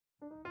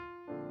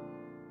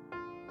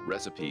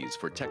Recipes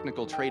for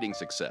technical trading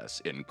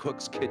success in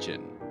Cook's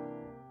Kitchen.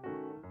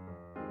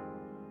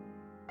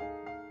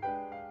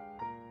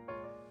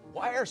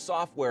 Why are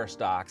software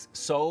stocks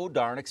so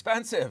darn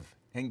expensive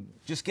and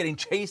just getting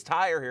chased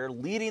higher here,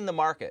 leading the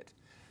market?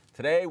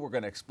 Today, we're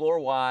going to explore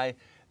why,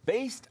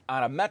 based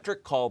on a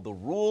metric called the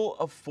Rule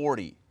of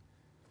 40.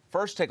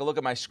 First, take a look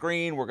at my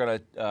screen. We're going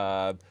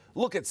to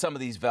look at some of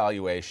these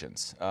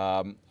valuations.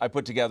 I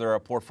put together a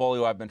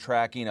portfolio I've been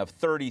tracking of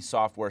 30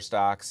 software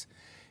stocks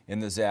in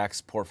the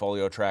Zacks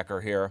portfolio tracker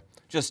here.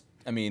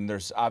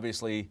 There's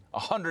obviously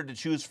 100 to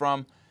choose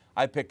from.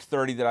 I picked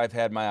 30 that I've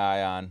had my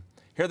eye on.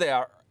 Here they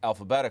are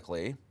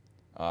alphabetically,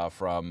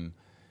 from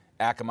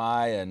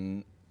Akamai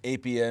and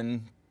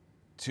Appian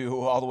to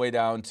all the way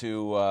down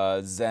to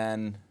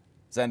Zendesk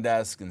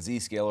and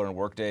Zscaler and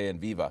Workday and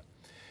Viva.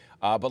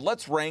 But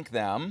let's rank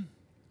them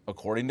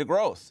according to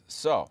growth.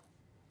 So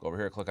go over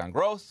here, click on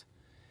growth,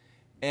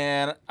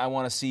 and I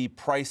want to see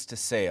price to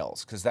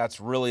sales, because that's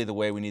really the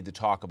way we need to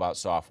talk about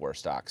software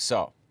stocks.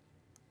 So,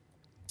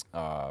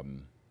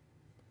 I'm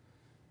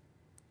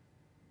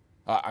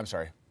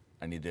sorry,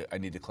 I need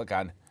to click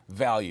on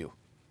value,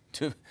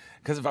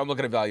 because if I'm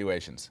looking at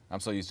valuations, I'm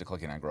so used to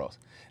clicking on growth.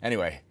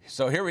 Anyway,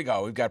 so here we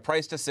go. We've got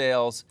price to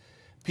sales,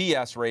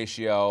 PS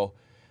ratio.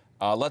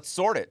 Let's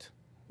sort it.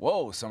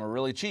 Whoa, some are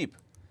really cheap.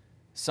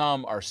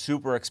 Some are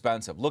super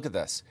expensive. Look at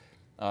this.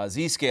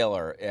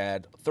 Zscaler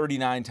at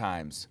 39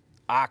 times.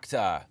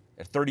 Okta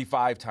at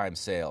 35 times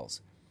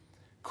sales.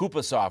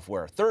 Coupa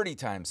Software, 30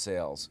 times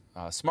sales.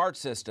 Smart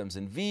Systems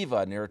and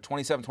Viva near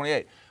 27,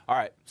 28. All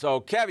right, so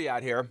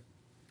caveat here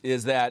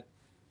is that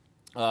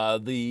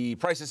the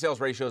price to sales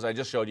ratios I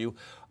just showed you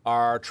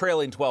are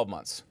trailing 12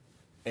 months.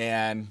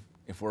 And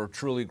if we're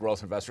truly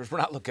growth investors, we're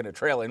not looking at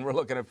trailing, we're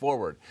looking at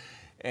forward.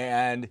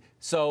 And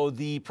so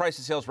the price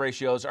to sales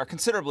ratios are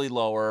considerably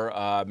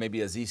lower.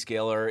 Maybe a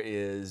Zscaler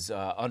is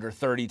under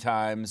 30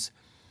 times.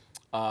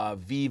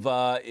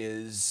 Viva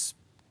is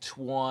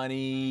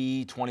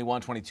 20,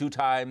 21, 22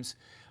 times.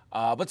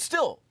 But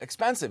still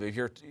expensive.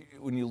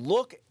 When you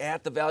look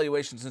at the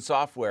valuations in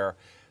software,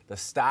 the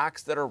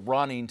stocks that are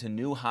running to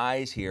new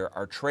highs here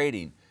are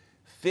trading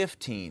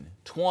 15,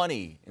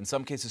 20, in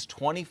some cases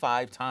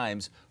 25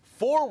 times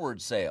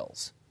forward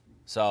sales.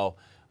 So,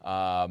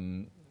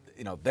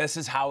 this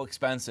is how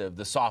expensive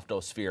the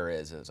softosphere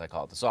is, as I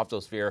call it. The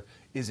softosphere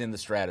is in the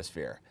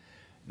stratosphere.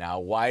 Now,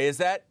 why is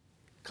that?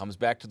 Comes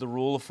back to the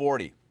Rule of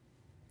 40.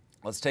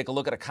 Let's take a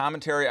look at a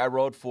commentary I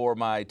wrote for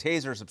my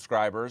Taser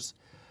subscribers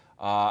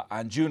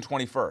on June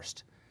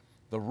 21st.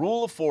 The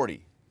Rule of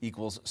 40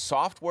 equals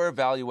software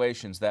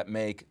valuations that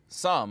make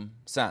some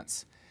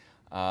sense.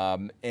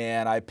 And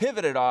I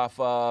pivoted off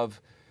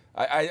of,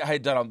 I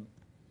had done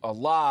a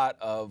lot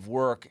of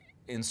work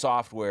in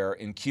software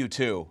in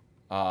Q2.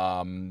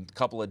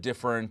 Couple of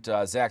different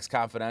Zacks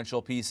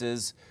Confidential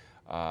pieces.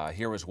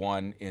 Here was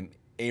one in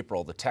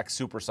April, the tech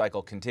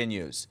supercycle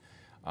continues,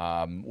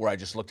 where I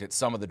just looked at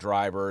some of the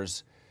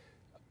drivers.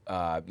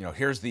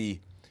 Here's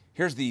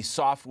the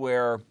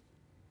software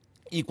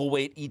equal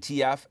weight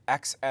ETF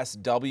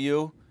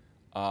XSW.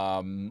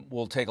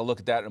 We'll take a look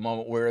at that in a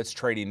moment, where it's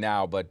trading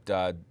now, but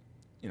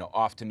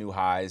off to new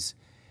highs.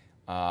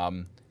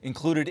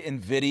 Included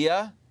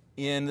NVIDIA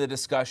in the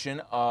discussion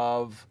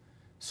of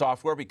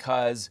software,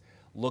 because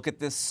look at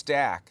this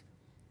stack.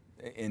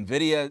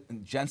 NVIDIA,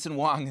 Jensen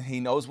Huang,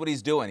 he knows what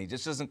he's doing. He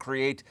just doesn't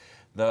create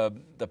the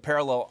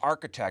parallel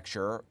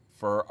architecture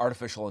for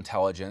artificial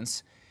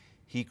intelligence.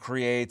 He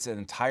creates an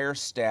entire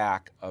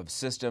stack of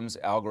systems,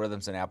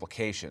 algorithms, and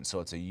applications. So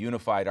it's a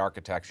unified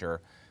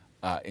architecture,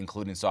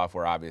 including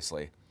software,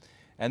 obviously.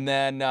 And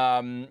then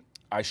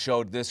I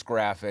showed this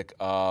graphic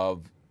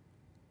of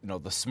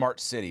the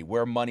smart city,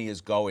 where money is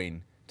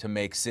going to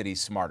make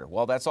cities smarter.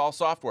 Well, that's all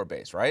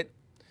software-based, right?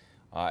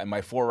 And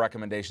my 4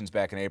 recommendations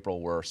back in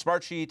April were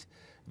Smartsheet,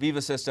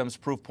 Viva Systems,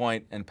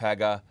 Proofpoint, and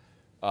Pega.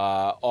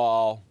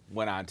 All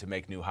went on to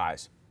make new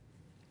highs.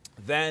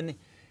 Then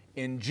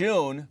in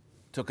June,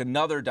 took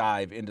another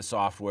dive into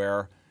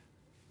software,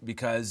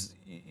 because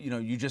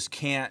you just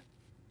can't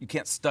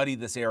study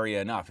this area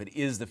enough. It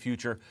is the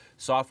future.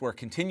 Software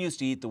continues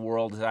to eat the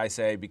world, as I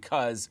say,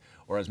 because,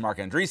 or as Mark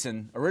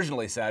Andreessen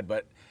originally said,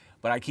 but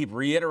I keep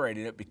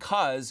reiterating it,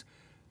 because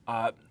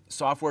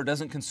software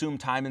doesn't consume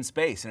time and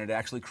space, and it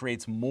actually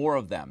creates more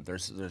of them.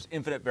 There's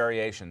infinite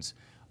variations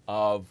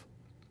of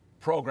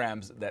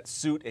programs that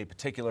suit a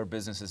particular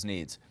business's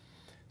needs.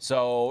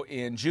 So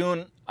in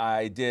June,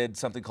 I did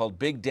something called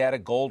Big Data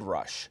Gold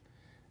Rush.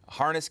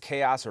 Harness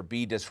chaos or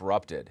be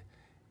disrupted.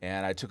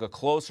 And I took a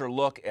closer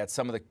look at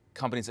some of the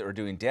companies that were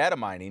doing data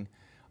mining.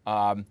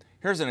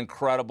 Here's an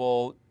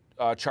incredible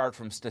chart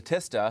from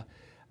Statista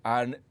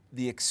on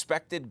the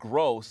expected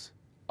growth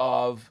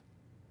of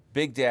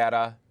big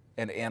data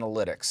and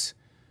analytics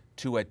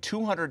to a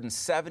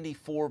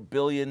 $274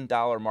 billion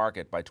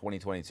market by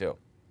 2022.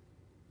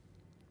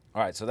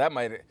 All right, so that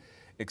might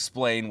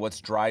explain what's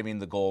driving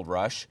the gold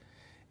rush.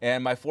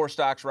 And my 4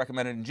 stocks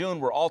recommended in June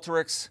were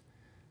Alteryx,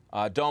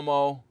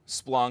 Domo,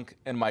 Splunk,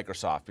 and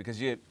Microsoft. Because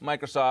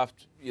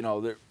Microsoft,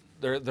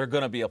 they're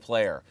going to be a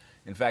player.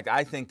 In fact,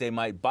 I think they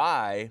might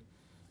buy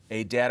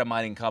a data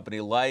mining company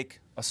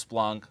like a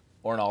Splunk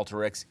or an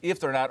Alteryx if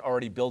they're not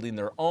already building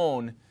their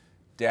own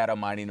data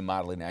mining and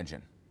modeling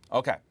engine.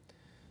 Okay,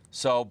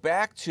 so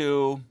back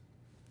to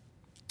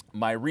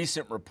my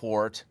recent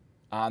report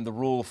on the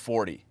Rule of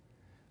 40.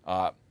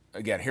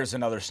 Again, here's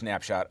another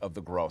snapshot of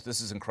the growth. This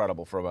is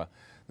incredible.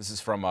 This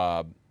is from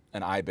an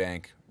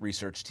iBank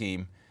research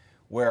team,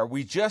 where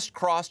we just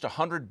crossed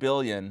 100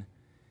 billion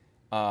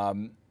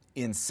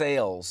in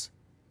sales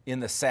in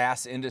the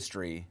SaaS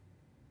industry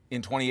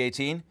in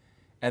 2018,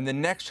 and the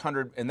next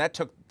 100, and that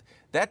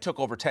took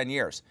over 10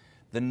 years.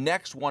 The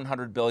next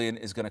 100 billion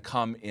is going to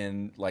come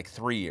in like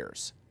 3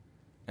 years,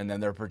 and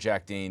then they're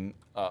projecting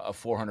a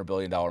 $400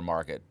 billion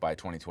market by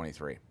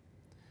 2023.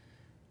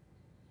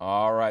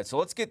 All right, so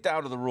let's get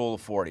down to the Rule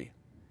of 40.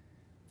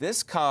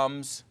 This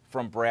comes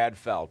from Brad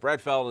Feld.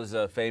 Brad Feld is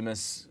a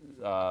famous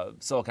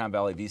Silicon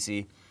Valley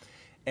VC,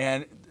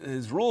 and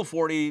his Rule of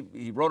 40,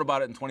 he wrote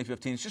about it in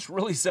 2015. It's just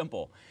really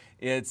simple.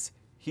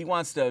 He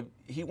wants to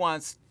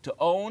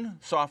own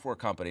software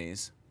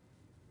companies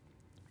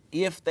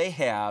if they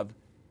have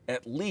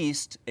at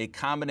least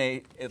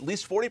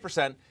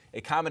 40%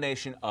 a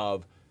combination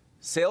of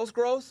sales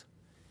growth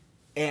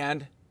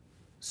and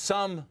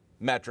some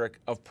metric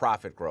of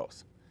profit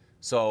growth.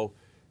 So,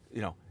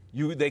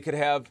 they could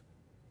have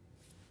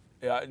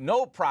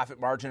no profit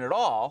margin at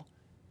all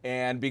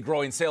and be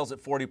growing sales at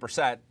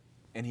 40%,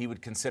 and he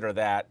would consider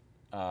that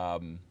a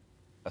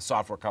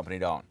software company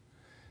to own.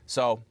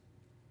 So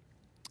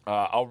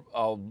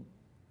I'll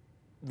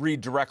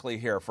read directly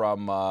here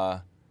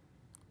from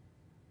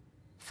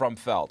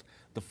Feld.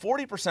 The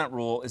 40%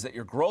 rule is that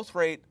your growth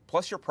rate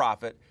plus your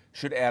profit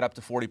should add up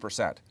to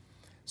 40%.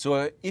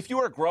 So if you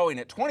are growing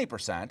at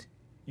 20%,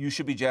 you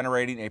should be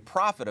generating a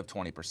profit of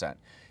 20%.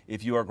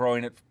 If you are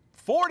growing at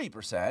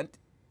 40%,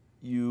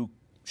 you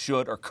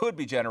should or could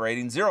be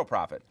generating zero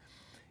profit.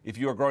 If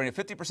you are growing at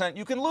 50%,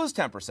 you can lose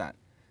 10%.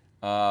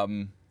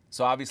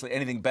 So obviously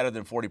anything better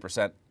than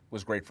 40%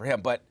 was great for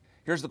him. But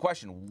here's the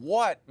question.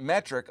 What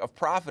metric of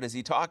profit is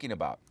he talking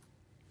about?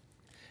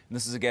 And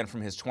this is again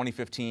from his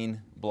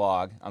 2015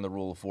 blog on the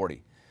Rule of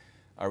 40.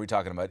 Are we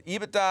talking about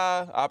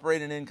EBITDA,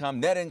 operating income,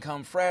 net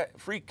income,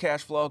 free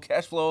cash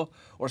flow,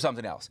 or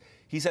something else?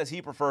 He says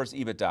he prefers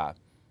EBITDA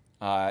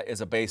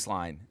as a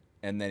baseline,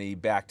 and then he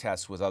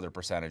backtests with other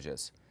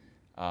percentages.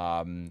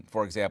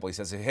 For example, he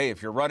says, hey,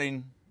 if you're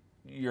running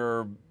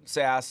your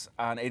SaaS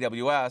on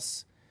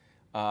AWS,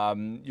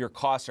 your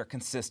costs are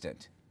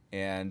consistent,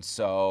 and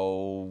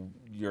so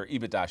your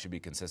EBITDA should be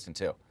consistent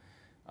too.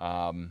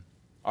 All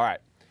right.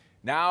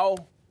 Now,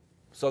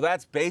 so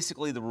that's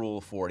basically the Rule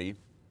of 40.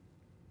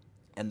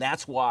 And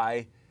that's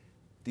why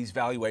these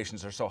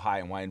valuations are so high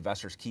and why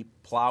investors keep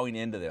plowing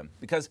into them.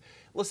 Because,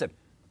 listen,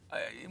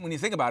 when you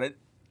think about it,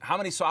 how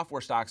many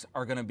software stocks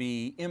are going to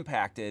be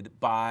impacted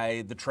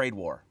by the trade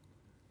war?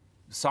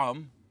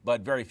 Some,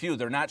 but very few.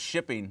 They're not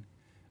shipping.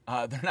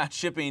 They're not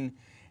shipping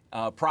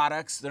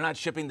products. They're not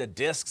shipping the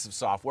disks of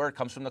software. It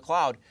comes from the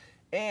cloud.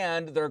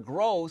 And their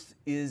growth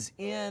is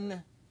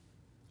in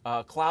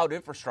cloud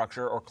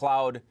infrastructure or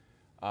cloud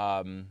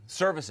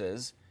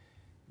services,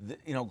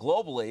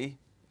 globally,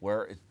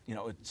 where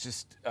it's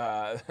just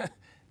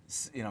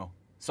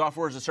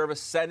software as a service.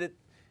 Send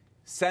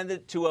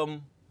it to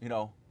them,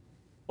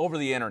 over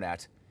the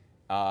internet,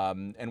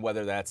 and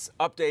whether that's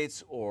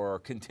updates or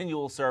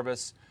continual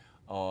service,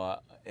 a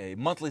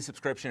monthly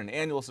subscription, an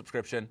annual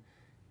subscription,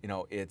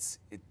 it's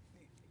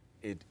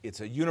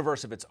a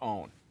universe of its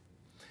own.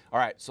 All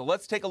right, so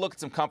let's take a look at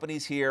some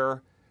companies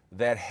here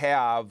that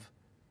have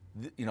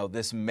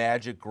this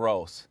magic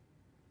growth,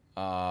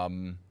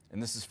 and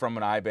this is from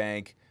an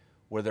iBank,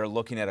 where they're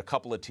looking at a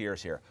couple of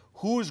tiers here.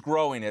 Who's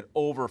growing at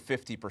over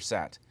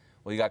 50%?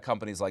 Well, you got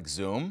companies like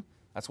Zoom.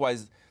 That's why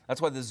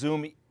the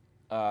Zoom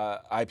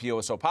IPO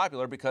is so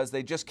popular, because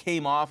they just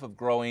came off of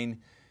growing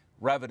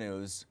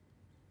revenues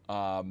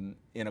in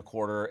a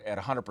quarter at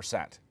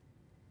 100%.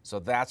 So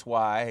that's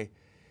why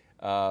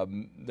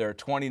their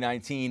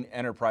 2019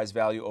 enterprise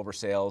value over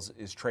sales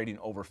is trading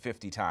over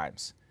 50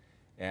 times.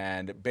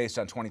 And based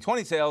on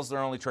 2020 sales,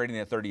 they're only trading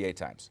at 38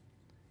 times.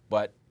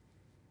 But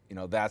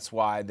that's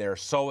why they're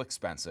so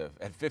expensive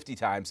at 50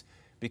 times,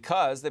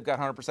 because they've got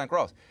 100%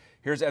 growth.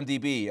 Here's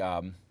MDB,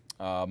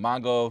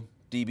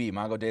 MongoDB,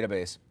 Mongo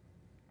database,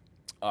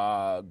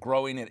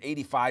 growing at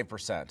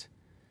 85%.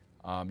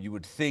 You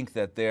would think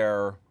that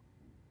their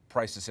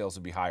price to sales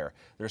would be higher.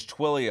 There's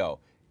Twilio,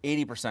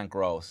 80%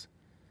 growth,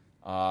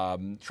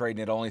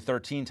 trading at only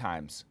 13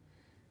 times.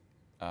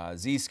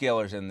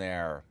 Zscaler's in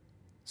there,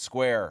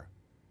 Square,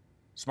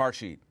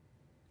 Smartsheet,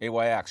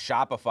 AYX,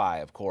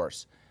 Shopify, of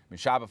course. I mean,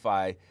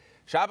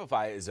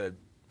 Shopify is a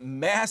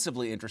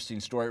massively interesting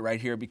story right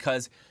here,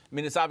 because,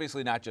 it's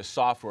obviously not just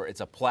software,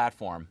 it's a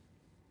platform.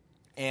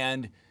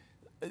 And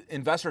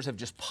investors have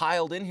just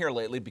piled in here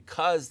lately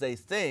because they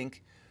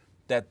think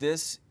that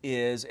this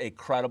is a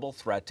credible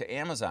threat to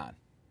Amazon.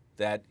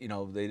 That,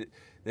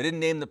 They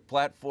didn't name the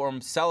platform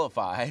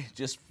Sellify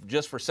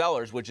just for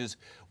sellers, which is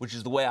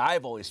the way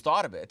I've always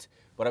thought of it.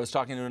 But I was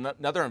talking to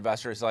another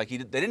investor. It's like they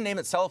didn't name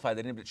it Sellify.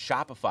 They named it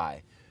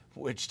Shopify,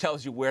 which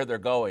tells you where they're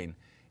going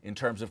in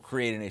terms of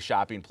creating a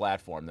shopping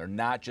platform. They're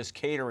not just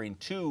catering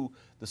to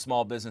the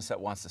small business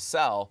that wants to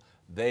sell.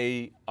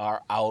 They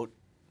are out.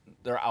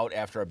 They're out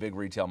after a big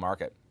retail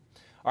market.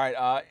 All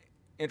right.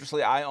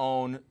 Interestingly, I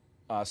own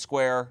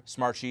Square,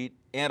 Smartsheet,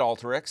 and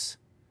Alteryx,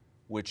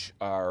 which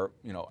are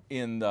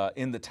in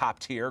the top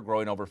tier,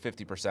 growing over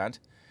 50%.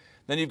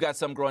 Then you've got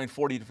some growing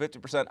 40 to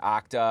 50%.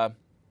 Okta.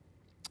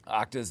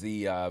 Okta is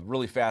the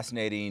really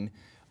fascinating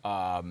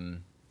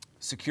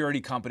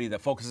security company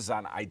that focuses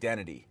on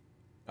identity.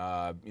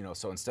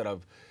 So instead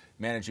of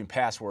managing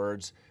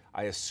passwords,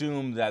 I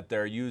assume that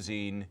they're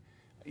using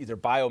either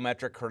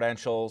biometric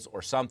credentials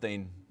or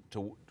something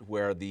to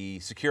where the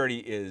security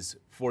is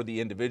for the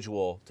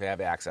individual to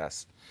have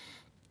access.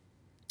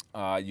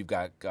 You've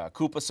got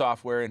Coupa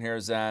software in here,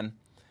 Zen.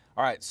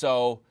 All right,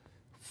 so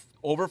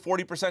over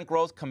 40%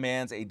 growth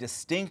commands a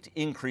distinct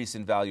increase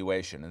in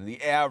valuation. And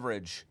the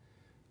average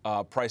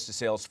price to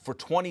sales for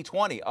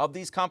 2020 of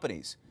these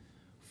companies,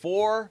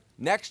 for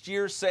next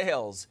year's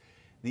sales,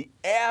 the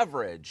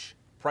average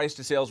price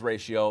to sales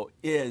ratio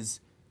is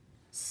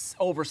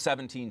over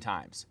 17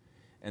 times.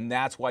 And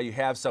that's why you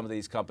have some of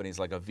these companies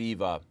like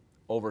Aviva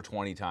over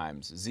 20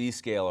 times,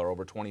 Zscaler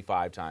over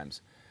 25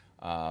 times.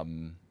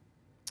 I'm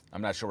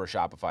not sure where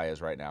Shopify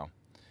is right now.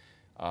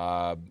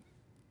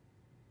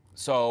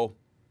 So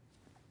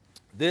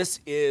this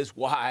is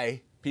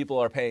why people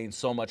are paying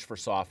so much for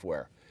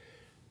software.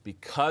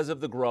 Because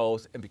of the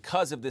growth and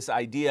because of this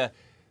idea,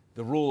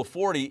 the rule of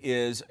 40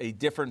 is a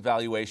different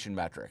valuation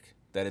metric.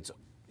 That it's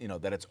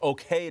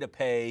okay to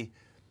pay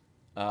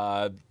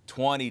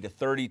 20 to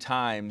 30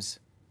 times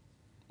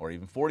or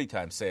even 40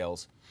 times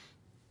sales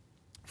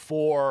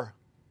for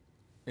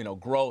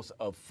growth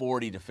of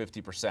 40 to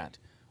 50%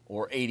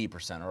 or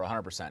 80% or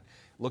 100%.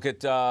 Look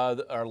at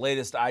our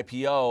latest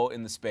IPO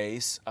in the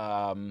space,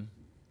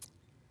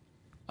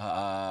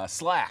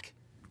 Slack,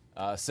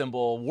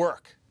 symbol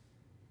work.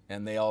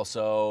 And they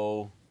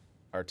also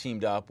are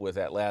teamed up with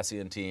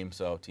Atlassian team,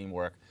 so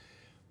teamwork.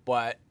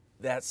 But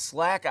that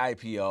Slack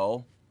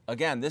IPO,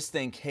 again, this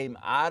thing came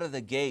out of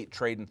the gate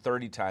trading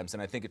 30 times,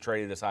 and I think it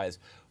traded as high as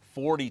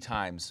 40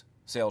 times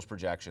sales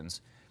projections.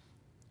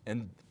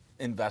 And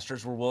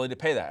investors were willing to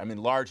pay that. I mean,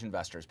 large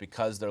investors,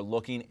 because they're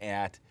looking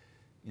at,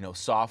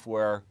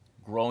 software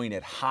growing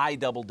at high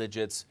double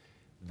digits,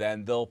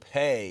 then they'll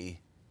pay,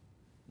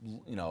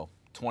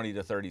 20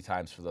 to 30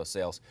 times for those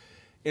sales.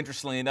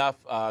 Interestingly enough,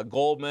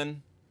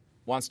 Goldman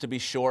wants to be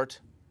short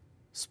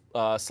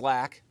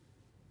Slack,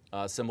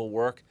 symbol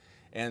work,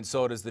 and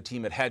so does the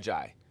team at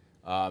Hedgeye.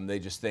 They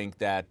just think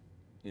that,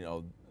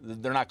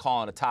 they're not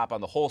calling a top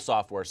on the whole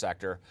software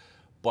sector,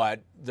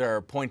 but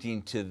they're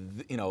pointing to,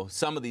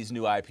 some of these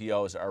new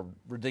IPOs are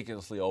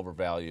ridiculously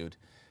overvalued,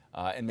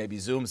 and maybe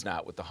Zoom's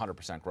not with the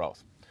 100%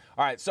 growth.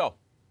 All right, so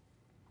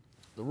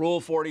the rule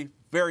of 40,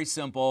 very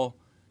simple.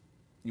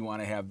 You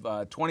want to have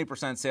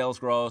 20% sales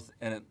growth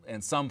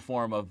and some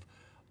form of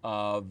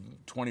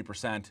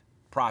 20%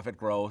 profit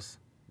growth,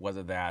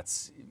 whether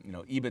that's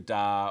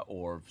EBITDA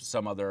or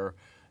some other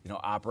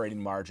operating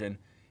margin,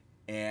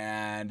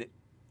 and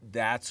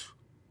that's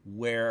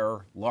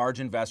where large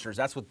investors,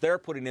 that's what they're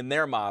putting in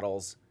their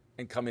models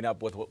and coming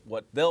up with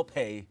what they'll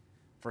pay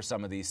for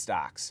some of these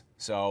stocks.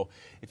 So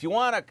if you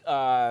want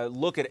to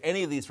look at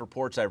any of these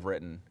reports I've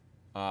written,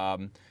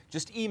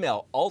 just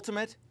email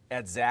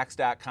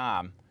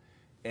ultimate@zacks.com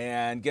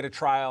and get a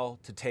trial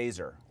to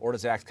Taser or to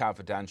Zacks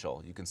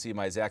Confidential. You can see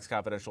my Zacks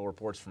Confidential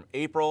reports from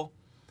April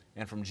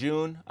and from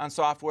June on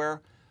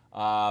software,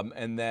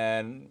 and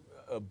then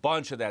a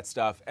bunch of that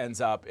stuff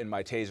ends up in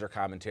my Taser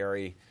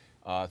commentary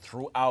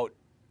throughout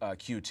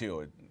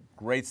Q2.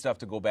 Great stuff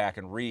to go back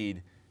and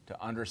read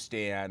to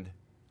understand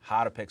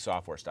how to pick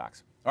software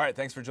stocks. All right,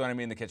 thanks for joining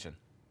me in the kitchen.